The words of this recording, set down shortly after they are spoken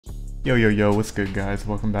Yo yo yo, what's good guys?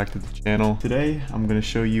 Welcome back to the channel. Today I'm going to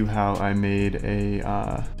show you how I made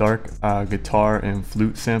a dark guitar and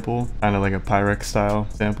flute sample, kind of like a Pyrex style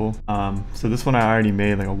sample. So this one I already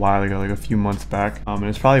made like a while ago, like a few months back, and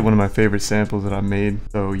it's probably one of my favorite samples that I've made.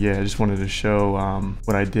 So yeah, I just wanted to show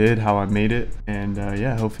what I did, how I made it, and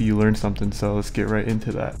yeah, hopefully you learned something. So let's get right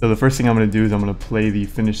into that. So the first thing I'm going to do is I'm going to play the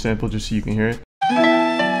finished sample just so you can hear it.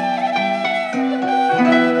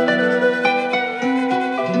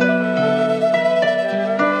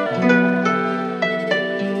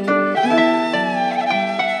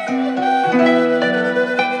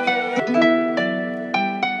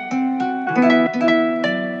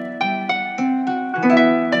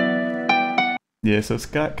 Yeah, so it's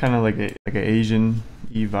got kind of like an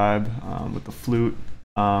Asian-y vibe with the flute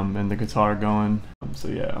and the guitar going. So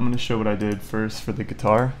yeah, I'm gonna show what I did first for the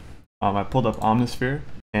guitar. I pulled up Omnisphere,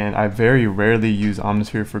 and I very rarely use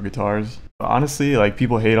Omnisphere for guitars. But honestly, like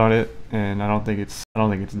people hate on it, and I don't think it's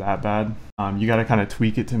that bad. You gotta kind of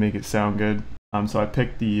tweak it to make it sound good. So I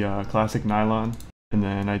picked the classic nylon, and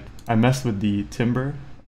then I messed with the timbre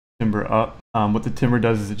up. What the timbre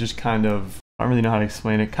does is it just kind of, I don't really know how to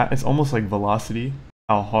explain it. It's almost like velocity,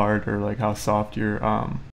 how hard or like how soft you're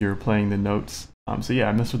playing the notes. So yeah,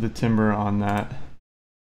 I messed with the timbre on that.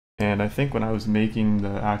 And I think when I was making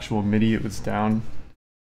the actual MIDI, it was down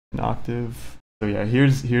an octave. So yeah,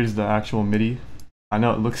 here's the actual MIDI. I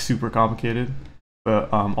know it looks super complicated,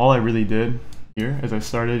 but all I really did here is I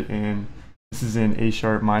started in, this is in A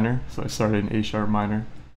sharp minor. So I started in A sharp minor.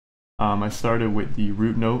 I started with the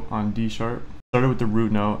root note on D sharp. Started with the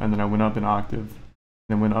root note, and then I went up an octave,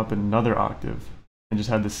 then went up another octave, and just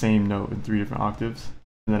had the same note in 3 different octaves.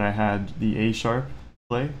 And then I had the A sharp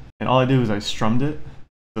play, and all I did was I strummed it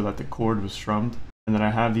so that the chord was strummed. And then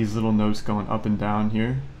I have these little notes going up and down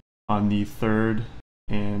here on the third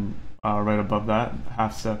and right above that,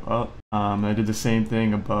 half step up. I did the same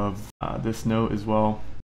thing above this note as well.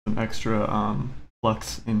 Some extra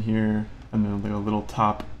flux in here, and then like a little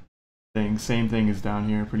top thing. Same thing is down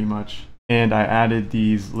here pretty much. And I added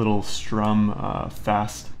these little strum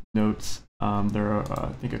fast notes. They're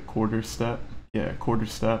I think a quarter step. Yeah, a quarter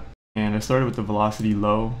step. And I started with the velocity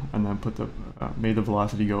low, and then made the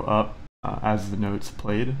velocity go up as the notes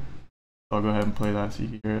played. So I'll go ahead and play that so you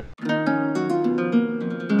can hear it.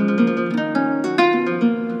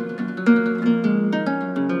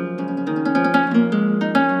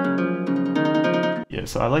 Yeah,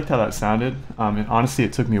 so I liked how that sounded, and honestly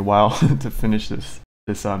it took me a while to finish this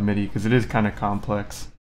MIDI because it is kind of complex.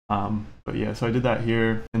 But yeah, so I did that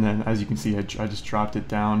here, and then as you can see I just dropped it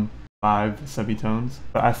down 5 semitones,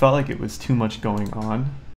 but I felt like it was too much going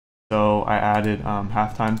on, so I added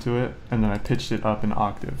halftime to it, and then I pitched it up an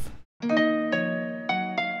octave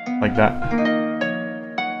like that.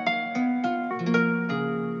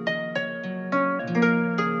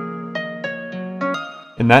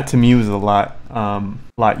 And that to me was a lot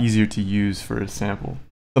easier to use for a sample.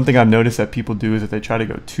 Something I've noticed that people do is that they try to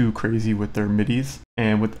go too crazy with their MIDIs,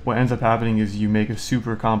 and what ends up happening is you make a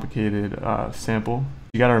super complicated sample.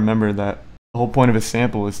 You gotta remember that the whole point of a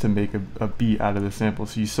sample is to make a beat out of the sample,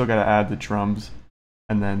 so you still gotta add the drums,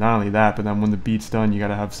 and then not only that, but then when the beat's done, you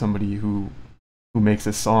gotta have somebody who makes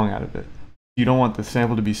a song out of it. You don't want the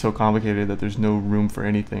sample to be so complicated that there's no room for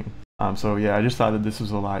anything. So yeah, I just thought that this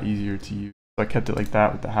was a lot easier to use. So I kept it like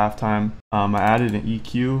that with the halftime. I added an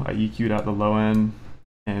EQ. I EQ'd out the low end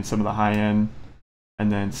and some of the high end,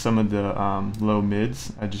 and then some of the low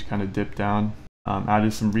mids I just kind of dipped down.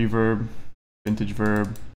 Added some reverb, vintage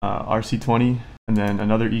verb, RC20, and then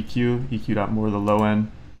another EQ'd out more of the low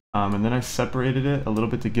end, and then I separated it a little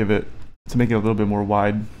bit to make it a little bit more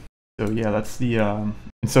wide. So yeah, that's the and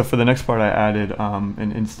so for the next part I added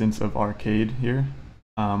an instance of arcade here,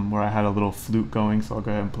 where I had a little flute going, so I'll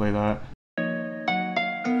go ahead and play that.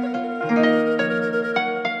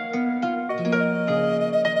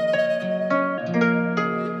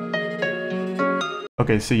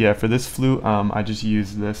 Okay, so yeah, for this flute, I just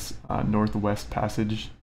used this Northwest Passage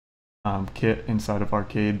kit inside of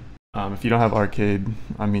Arcade. If you don't have Arcade,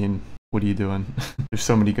 I mean, what are you doing? There's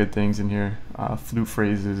so many good things in here. Flute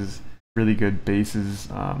phrases, really good basses,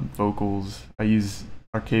 vocals. I use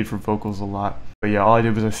Arcade for vocals a lot. But yeah, all I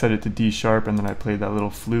did was I set it to D sharp, and then I played that little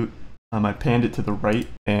flute. I panned it to the right,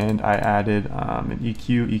 and I added an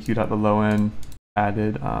EQ'd out the low end,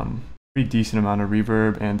 added pretty decent amount of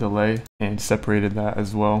reverb and delay, and separated that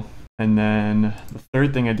as well. And then the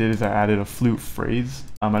third thing I did is I added a flute phrase.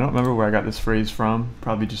 I don't remember where I got this phrase from,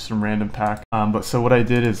 probably just some random pack. But so what I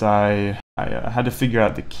did is I had to figure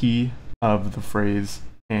out the key of the phrase,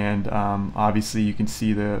 and obviously you can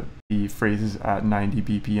see the phrases at 90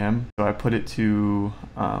 BPM. So I put it to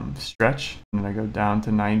stretch, and then I go down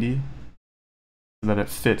to 90 so that it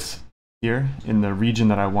fits here in the region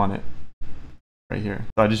that I want it, right here.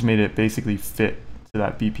 So I just made it basically fit to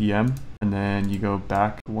that BPM, and then you go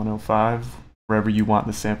back to 105, wherever you want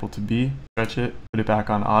the sample to be, stretch it, put it back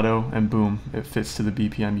on auto, and boom, it fits to the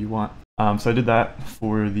BPM you want. So I did that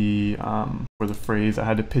for the phrase. I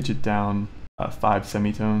had to pitch it down 5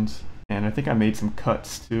 semitones, and I think I made some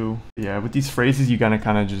cuts too. Yeah, with these phrases you gotta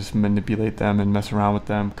kind of just manipulate them and mess around with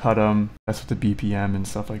them, cut them, mess with the BPM and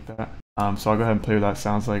stuff like that. So I'll go ahead and play what that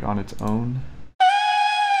sounds like on its own.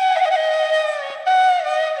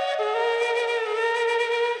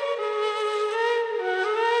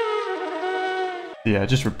 Yeah, it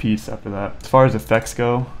just repeats after that. As far as effects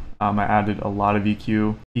go, I added a lot of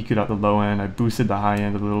EQ, EQ'd out the low end, I boosted the high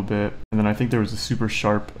end a little bit, and then I think there was a super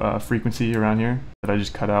sharp frequency around here that I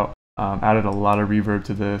just cut out. Added a lot of reverb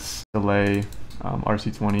to this, delay,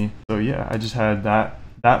 RC20. So yeah, I just had that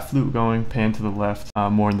flute going, pan to the left,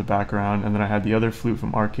 more in the background, and then I had the other flute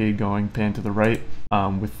from Arcade going, pan to the right,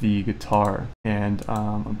 with the guitar. And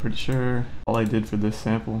I'm pretty sure all I did for this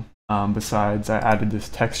sample, besides I added this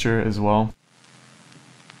texture as well.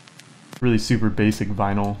 Really super basic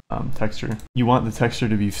vinyl texture. You want the texture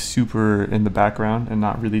to be super in the background and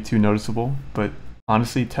not really too noticeable, but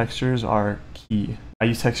honestly, textures are key. I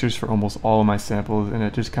use textures for almost all of my samples, and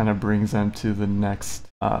it just kind of brings them to the next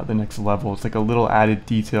level. It's like a little added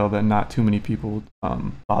detail that not too many people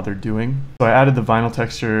bother doing. So I added the vinyl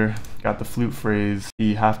texture, got the flute phrase,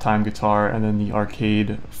 the halftime guitar, and then the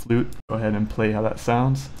arcade flute. Go ahead and play how that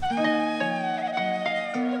sounds.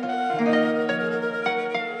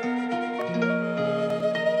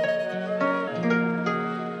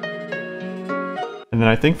 And then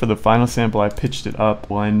I think for the final sample, I pitched it up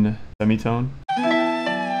 1 semitone.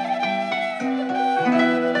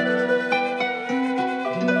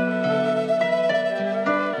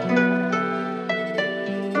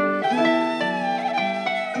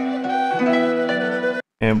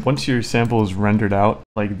 And once your sample is rendered out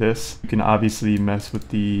like this, you can obviously mess with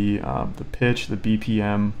the pitch, the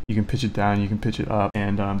BPM. You can pitch it down, you can pitch it up.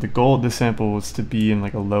 And the goal of this sample was to be in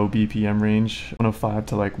like a low BPM range. 105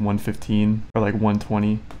 to like 115 or like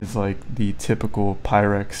 120 is like the typical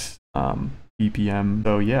Pyrex BPM.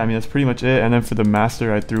 So yeah, I mean, that's pretty much it. And then for the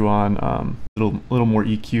master, I threw on a little more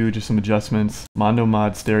EQ, just some adjustments. Mondo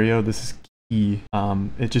Mod Stereo, this is key.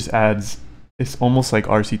 It just adds, it's almost like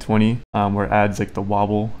RC20, where it adds like the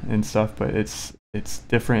wobble and stuff, but it's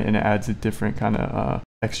different, and it adds a different kind of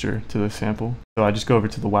texture to the sample. So I just go over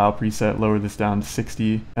to the WoW preset, lower this down to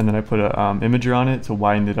 60, and then I put a imager on it to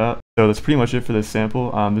widen it up. So that's pretty much it for this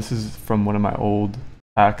sample. This is from one of my old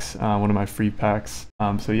packs, one of my free packs.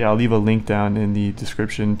 So yeah, I'll leave a link down in the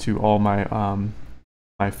description to all my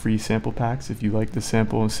my free sample packs if you like the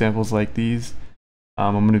sample and samples like these.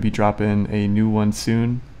 I'm going to be dropping a new one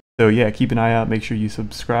soon. So yeah, keep an eye out, make sure you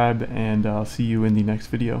subscribe, and I'll see you in the next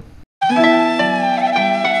video.